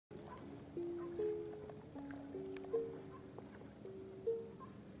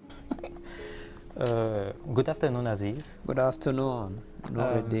Good afternoon, Aziz. Good afternoon,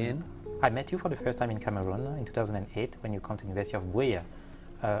 Nuruddin. I met you for the first time in Cameroon in 2008 when you come to the University of Buea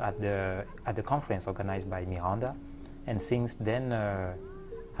at the conference organized by Miranda, and since then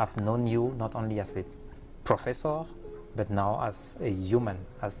have known you not only as a professor but now as a human,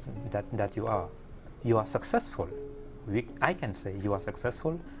 as that you are. You are successful. I can say you are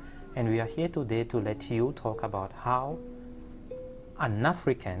successful, and we are here today to let you talk about how an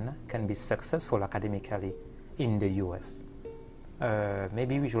African can be successful academically in the US.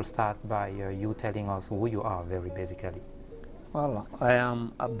 Maybe we should start by you telling us who you are very basically. Well, I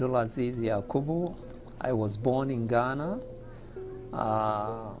am Abdul-Aziz Yakubu. I was born in Ghana.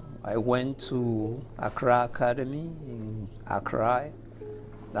 I went to Accra Academy in Accra.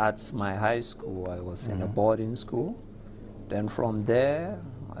 That's my high school. I was in a boarding school. Then from there,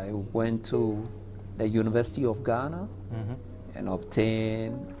 I went to the University of Ghana and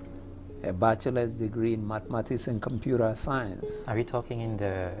obtained a bachelor's degree in mathematics and computer science. Are we talking in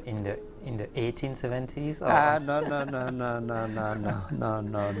the 1870s? Or?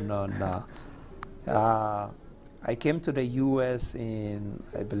 No. I came to the U.S. in,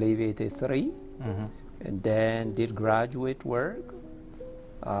 I believe, '83, and then did graduate work.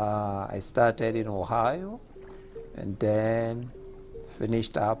 I started in Ohio, and then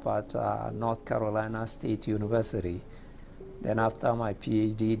finished up at North Carolina State University. Then after my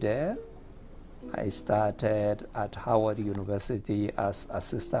PhD there, I started at Howard University as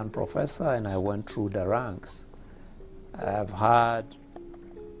assistant professor, and I went through the ranks. I've had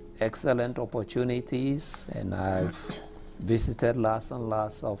excellent opportunities, and I've visited lots and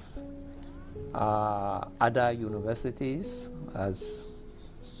lots of other universities as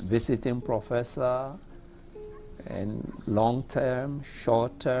visiting professor, and long-term,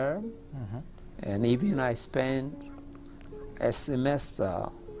 short-term, and even I spent a semester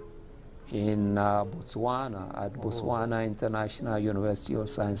in Botswana at Botswana International University of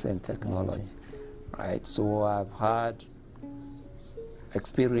Science and Technology, right? So I've had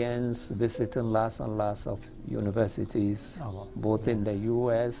experience visiting lots and lots of universities, both in the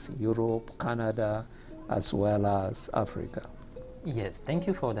US, Europe, Canada, as well as Africa. Yes, thank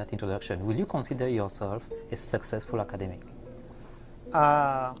you for that introduction. Will you consider yourself a successful academic?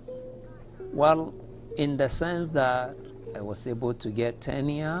 Well, in the sense that I was able to get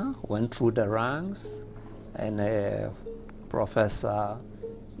tenure, went through the ranks, and a professor.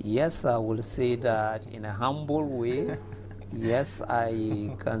 Yes, I will say that in a humble way. Yes,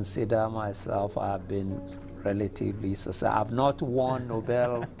 I consider myself I've been relatively successful. I've not won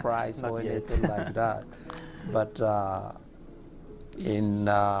Nobel Prize or anything like that, but in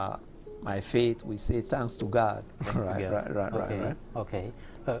my faith, we say thanks to God. Right. Okay.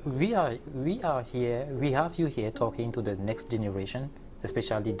 We are here. We have you here talking to the next generation,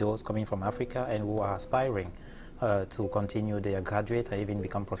 especially those coming from Africa and who are aspiring to continue their graduate or even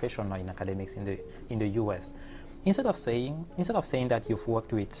become professional in academics in the US. Instead of saying that you've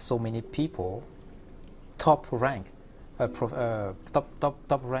worked with so many people, top rank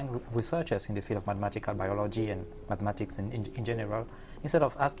researchers in the field of mathematical biology and mathematics in general, instead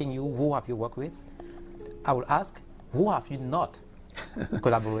of asking you who have you worked with, I will ask who have you not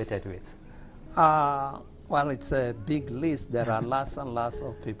collaborated with? Well, it's a big list. There are lots and lots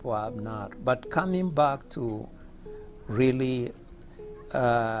of people I have not. But coming back to really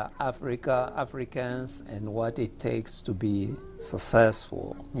Africans and what it takes to be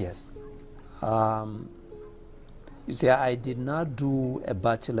successful. Yes. You see, I did not do a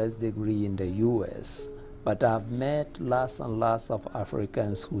bachelor's degree in the US, but I've met lots and lots of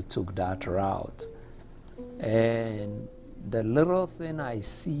Africans who took that route. And the little thing I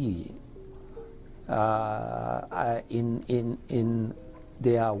see in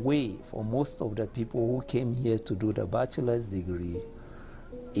their way for most of the people who came here to do the bachelor's degree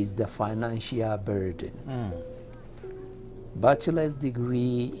is the financial burden. Bachelor's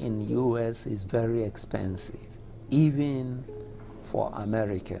degree in US is very expensive, even for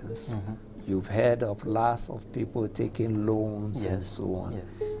Americans. You've heard of lots of people taking loans and so on.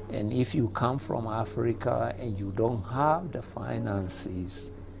 Yes. And if you come from Africa and you don't have the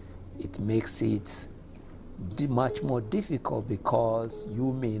finances, it makes it much more difficult because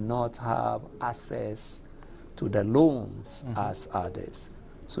you may not have access to the loans as others.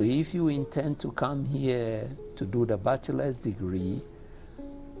 So if you intend to come here to do the bachelor's degree,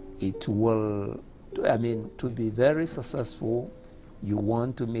 it will, to be very successful, you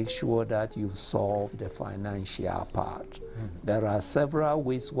want to make sure that you solve the financial part. There are several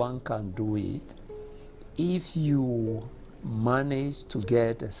ways one can do it. If you manage to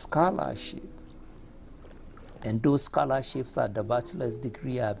get a scholarship And those scholarships at the bachelor's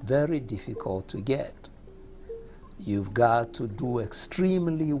degree are very difficult to get. You've got to do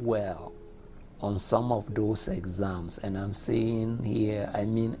extremely well on some of those exams. And I'm saying here, I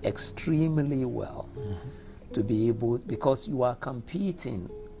mean extremely well, to be able, because you are competing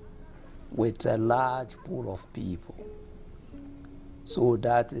with a large pool of people. So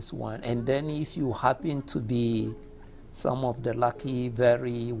that is one. And then if you happen to be some of the lucky,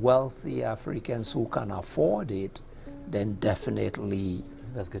 very wealthy Africans who can afford it, then definitely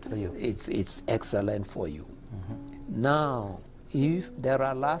that's good for you. It's excellent for you. Now, if there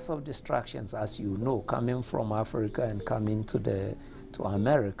are lots of distractions, as you know, coming from Africa and coming to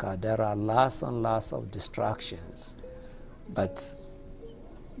America, there are lots and lots of distractions. But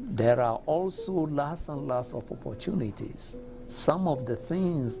there are also lots and lots of opportunities. Some of the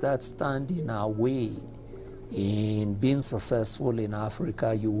things that stand in our way in being successful in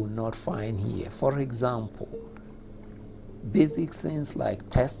Africa, you will not find here. For example, basic things like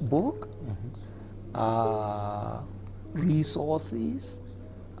textbook, resources.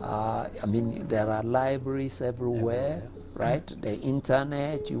 I mean, there are libraries everywhere, right? The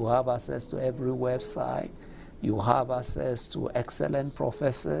internet, you have access to every website. You have access to excellent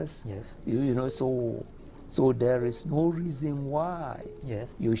professors. Yes. You know, so there is no reason why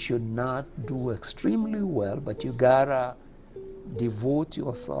you should not do extremely well, but you gotta devote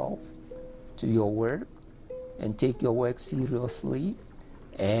yourself to your work and take your work seriously,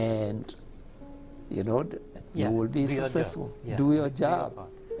 and you know, you will be successful. Do your job,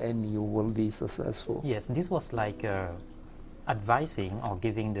 and you will be successful. Yes, this was like advising or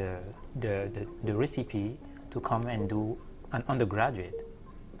giving the recipe to come and do an undergraduate.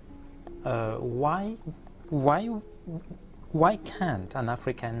 Why can't an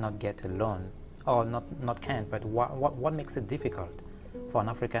African not get a loan, or not can't, but what makes it difficult for an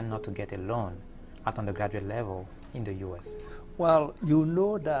African not to get a loan at undergraduate level in the US? Well, you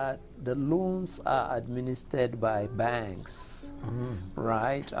know that the loans are administered by banks,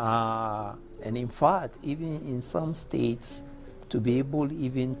 right? And in fact, even in some states, to be able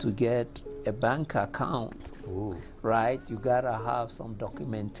even to get a bank account, right, you gotta have some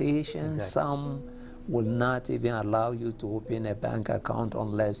documentation. Some will not even allow you to open a bank account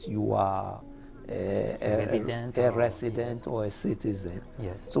unless you are a resident or a citizen.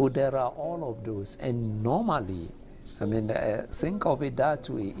 So there are all of those, and normally, I mean, think of it that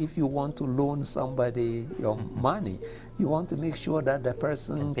way. If you want to loan somebody your money, you want to make sure that the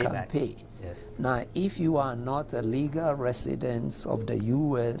person can pay. Now, if you are not a legal resident of the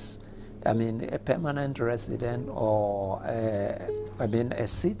U.S., I mean, a permanent resident or, I mean, a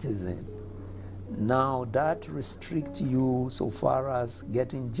citizen, now that restricts you so far as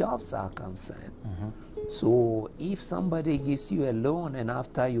getting jobs are concerned. So if somebody gives you a loan and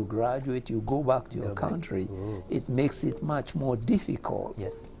after you graduate, you go back to your country, it makes it much more difficult.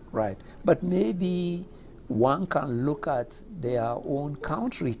 Right. But maybe one can look at their own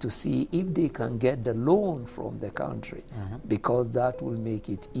country to see if they can get the loan from the country, because that will make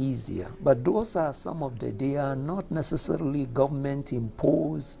it easier. But those are some of they are not necessarily government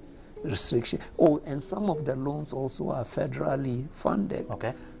imposed restrictions. Oh, and some of the loans also are federally funded.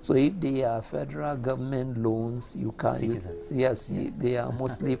 So if they are federal government loans, you can... Citizens. They are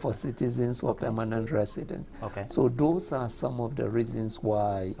mostly for citizens or permanent residents. So those are some of the reasons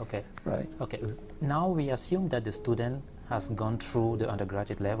why. Right. Now we assume that the student has gone through the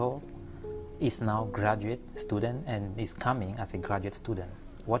undergraduate level, is now graduate student, and is coming as a graduate student.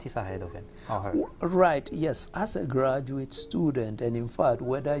 What is ahead of him or her? Right, yes. As a graduate student, and in fact,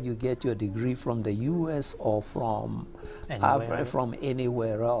 whether you get your degree from the U.S. or from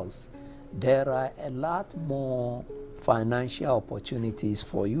anywhere else, there are a lot more financial opportunities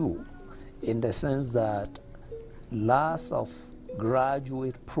for you, in the sense that lots of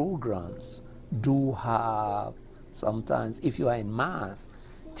graduate programs do have, sometimes, if you are in math,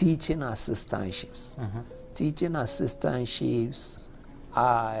 teaching assistantships. Teaching assistantships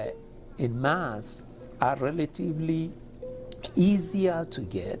in math are relatively easier to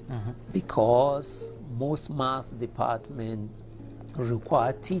get, because most math departments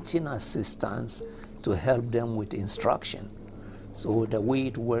require teaching assistants to help them with instruction. So the way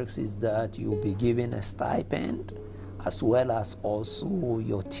it works is that you'll be given a stipend, as well as also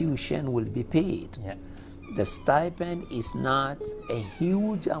your tuition will be paid. The stipend is not a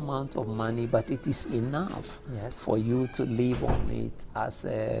huge amount of money, but it is enough for you to live on it as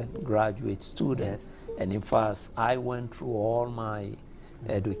a graduate student. And in fact, I went through all my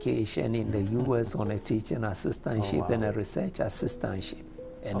education in the U.S. on a teaching assistantship and a research assistantship.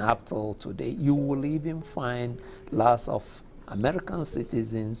 And up till today, you will even find lots of American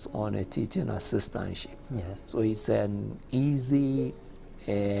citizens on a teaching assistantship. Yes. So it's an easy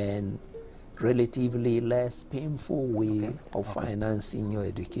and relatively less painful way of financing your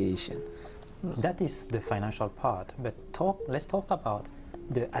education. That is the financial part, but let's talk about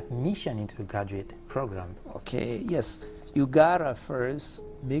the admission into the graduate program. Okay, yes. You gotta first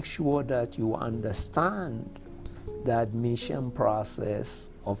make sure that you understand the admission process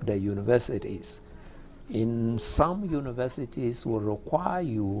of the universities. In some universities will require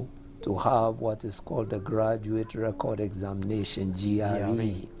you to have what is called the Graduate Record Examination,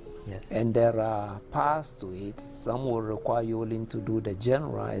 GRE. Yes. And there are paths to it. Some will require you only to do the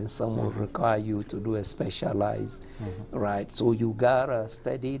general, and some will require you to do a specialized, right? So you gotta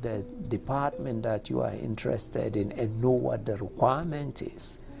study the department that you are interested in and know what the requirement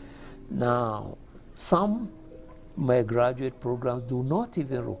is. Now, some graduate programs do not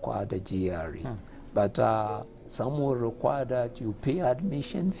even require the GRE, but some will require that you pay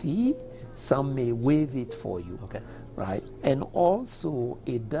admission fee. Some may waive it for you. Okay. Right? And also,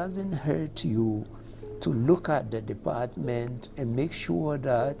 it doesn't hurt you to look at the department and make sure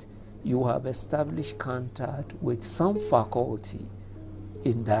that you have established contact with some faculty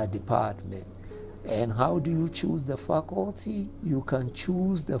in that department. And how do you choose the faculty? You can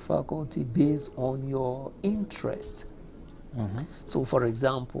choose the faculty based on your interest. So, for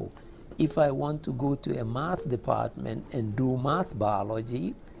example, if I want to go to a math department and do math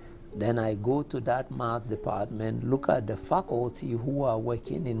biology, then I go to that math department, look at the faculty who are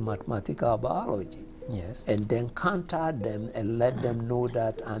working in mathematical biology. Yes. And then contact them and let them know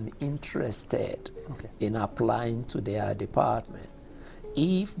that I'm interested in applying to their department.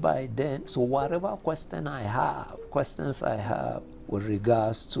 If by then, so whatever questions I have with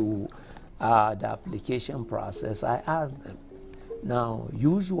regards to the application process, I ask them. Now,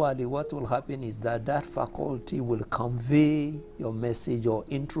 usually what will happen is that that faculty will convey your message or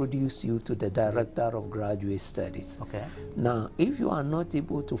introduce you to the director of graduate studies. Okay. Now, if you are not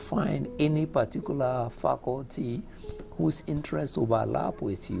able to find any particular faculty whose interests overlap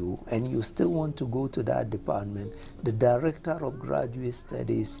with you and you still want to go to that department, the director of graduate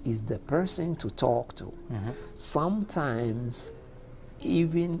studies is the person to talk to. Sometimes,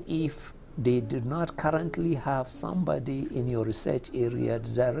 even if they do not currently have somebody in your research area, the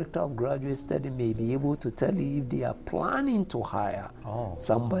director of graduate study may be able to tell you if they are planning to hire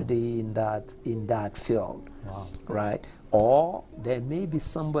somebody in that field, right? Or there may be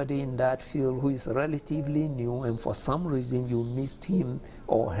somebody in that field who is relatively new and for some reason you missed him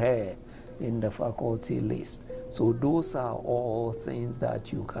or her in the faculty list. So those are all things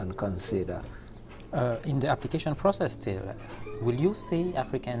that you can consider. In the application process still, will you say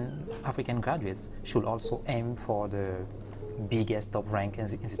African graduates should also aim for the biggest top-ranked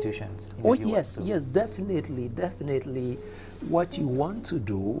institutions in the US? Yes, definitely. What you want to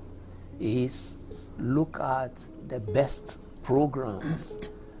do is look at the best programs,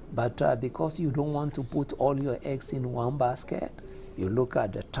 but because you don't want to put all your eggs in one basket, you look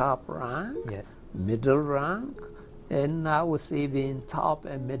at the top rank, middle rank, and I would say being top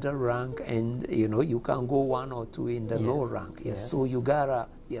and middle rank, and you can go one or two in the low rank. So you gotta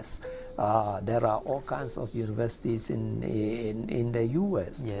there are all kinds of universities in the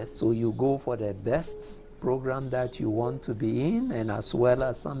US. So you go for the best program that you want to be in, and as well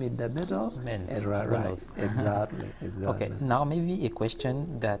as some in the middle. Exactly. Okay, now maybe a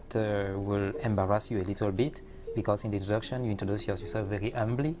question that will embarrass you a little bit, because in the introduction you introduce yourself very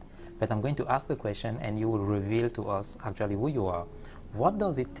humbly. But I'm going to ask the question and you will reveal to us actually who you are. What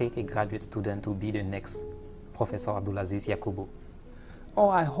does it take a graduate student to be the next Professor Abdul-Aziz Yakubu? Oh,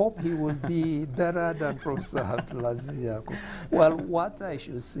 I hope he will be better than Professor Abdul-Aziz Yakubu. Well, what I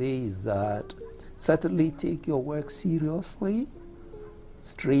should say is that certainly take your work seriously,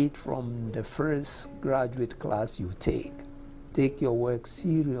 straight from the first graduate class you take. Take your work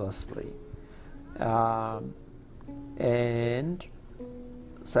seriously. And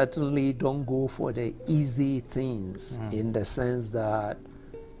certainly don't go for the easy things in the sense that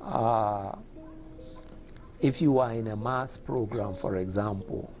if you are in a math program, for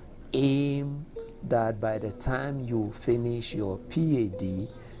example, aim that by the time you finish your PhD,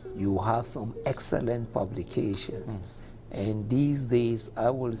 you have some excellent publications. And these days,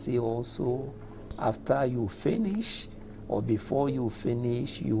 I will say also, after you finish or before you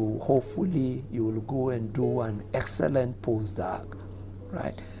finish, hopefully you will go and do an excellent postdoc.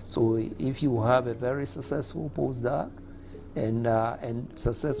 Right. So if you have a very successful postdoc, and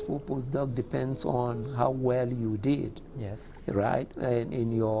successful postdoc depends on how well you did. Right. And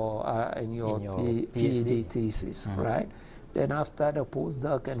in your PhD thesis. Right. Then after the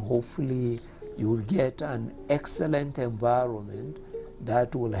postdoc, and hopefully you will get an excellent environment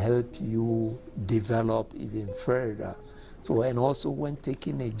that will help you develop even further. So, and also when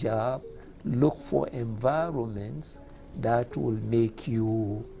taking a job, look for environments that will make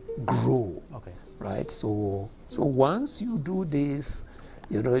you grow. Okay. Right? So once you do this,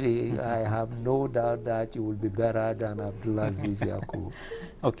 you know, I have no doubt that you will be better than Abdul-Aziz Yakubu.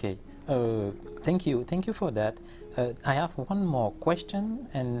 Okay. Thank you for that. I have one more question,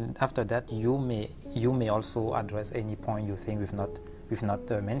 and after that, you may also address any point you think we've not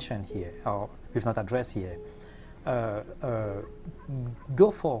mentioned here or we've not addressed here.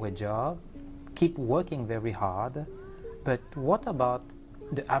 Go for a job, keep working very hard, but what about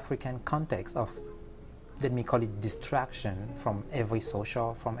the African context of, let me call it, distraction from every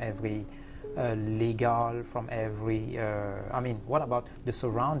social, from every legal, from every, what about the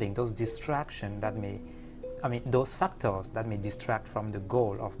surrounding, those distractions that may, those factors that may distract from the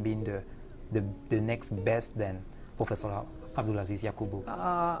goal of being the next best than Professor Abdul-Aziz Yakubu?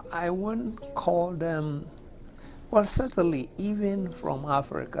 I wouldn't call them, well, certainly, even from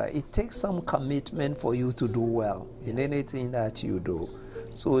Africa, it takes some commitment for you to do well in anything that you do.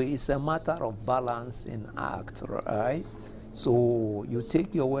 So it's a matter of balancing act, right? So you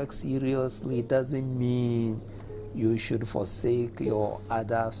take your work seriously, it doesn't mean you should forsake your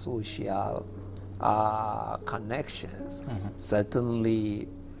other social connections. Certainly,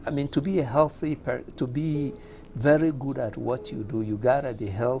 to be a healthy, to be very good at what you do, you gotta be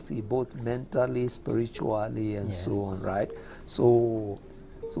healthy both mentally, spiritually, and so on, right? So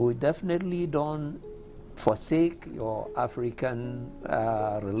definitely don't forsake your African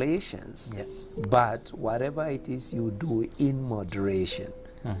relations, but whatever it is you do in moderation,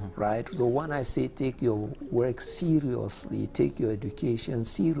 right? So when I say take your work seriously, take your education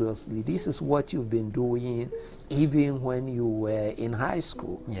seriously, this is what you've been doing even when you were in high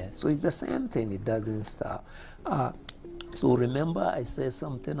school. So it's the same thing, it doesn't stop. So remember I said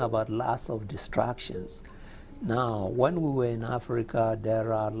something about lots of distractions. Now, when we were in Africa,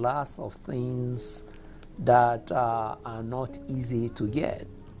 there are lots of things that are not easy to get.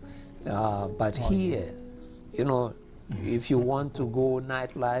 But here, you know, if you want to go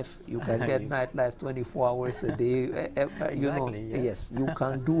nightlife, you can get nightlife 24 hours a day. You know, you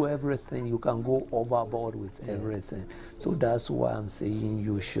can do everything. You can go overboard with everything. So that's why I'm saying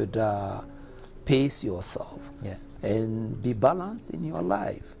you should pace yourself and be balanced in your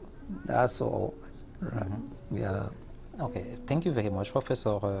life. That's all. Right. Okay, thank you very much,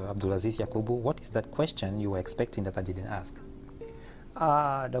 Professor Abdul-Aziz Yakubu. What is that question you were expecting that I didn't ask?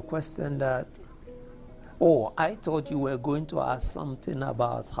 The question that, I thought you were going to ask something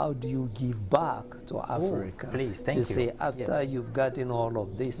about how do you give back to Africa. Please, thank you. You say after you've gotten all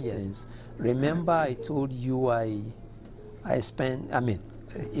of these things. Remember I told you I spent,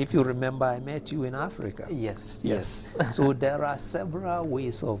 if you remember, I met you in Africa. Yes. So there are several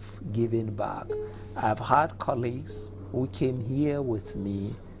ways of giving back. I've had colleagues who came here with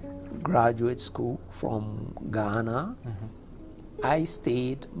me, graduate school from Ghana. I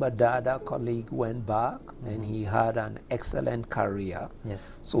stayed, but the other colleague went back and he had an excellent career.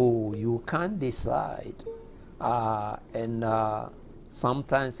 So you can decide, and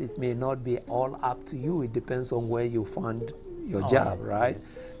sometimes it may not be all up to you. It depends on where you found your job, right?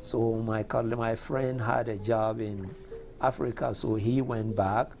 So my friend had a job in Africa, so he went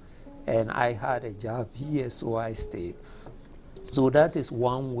back, and I had a job here, so I stayed. So that is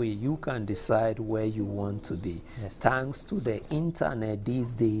one way you can decide where you want to be. Thanks to the internet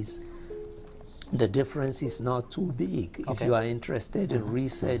these days, the difference is not too big. If you are interested in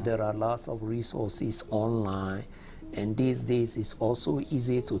research, there are lots of resources online, and these days it's also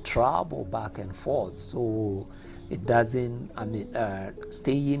easy to travel back and forth. So it doesn't,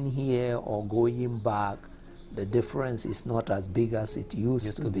 staying here or going back, the difference is not as big as it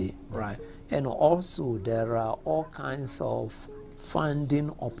used to be, right? And also there are all kinds of funding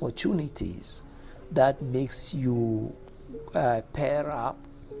opportunities that makes you pair up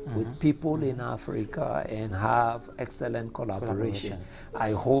with people in Africa and have excellent collaboration.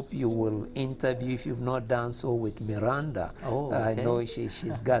 I hope you will interview, if you've not done so, with Miranda. I know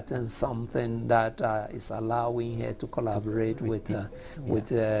she's gotten something that is allowing her to collaborate with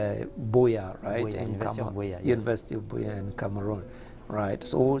Buea, right? University of Buea in Cameroon, right?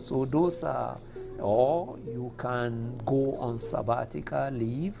 So those are, or you can go on sabbatical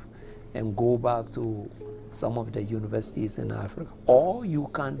leave and go back to some of the universities in Africa, or you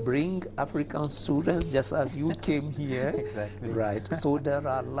can bring African students just as you came here. Right? So there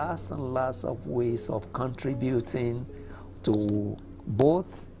are lots and lots of ways of contributing to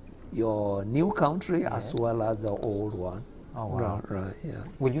both your new country as well as the old one. Oh, wow. Right, yeah.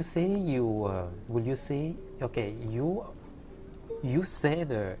 Will you say will you say, okay, you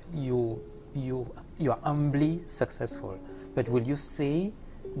said you are humbly successful, but will you say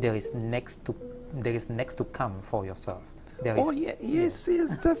there is next to come for yourself? Oh, yeah, yes,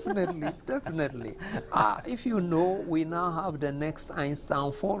 definitely, definitely. If you know, we now have the next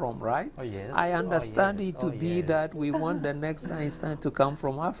Einstein Forum, right? Oh, yes. I understand Oh, yes. it to Oh, be yes. that we want the next Einstein to come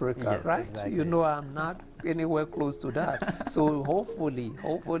from Africa, Yes, right? exactly. You know, I'm not anywhere close to that. So hopefully,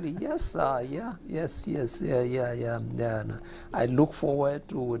 yes, yeah. No. I look forward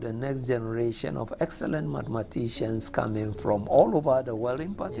to the next generation of excellent mathematicians coming from all over the world,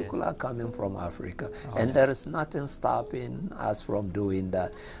 in particular Yes. coming from Africa. Oh, And yeah. there is nothing stopping us from doing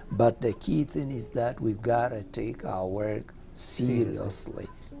that. But the key thing is that we've got to take our work seriously.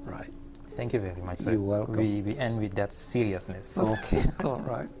 Right. Thank you very much, sir. You're welcome. We end with that seriousness. Okay, all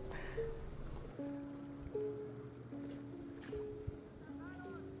right.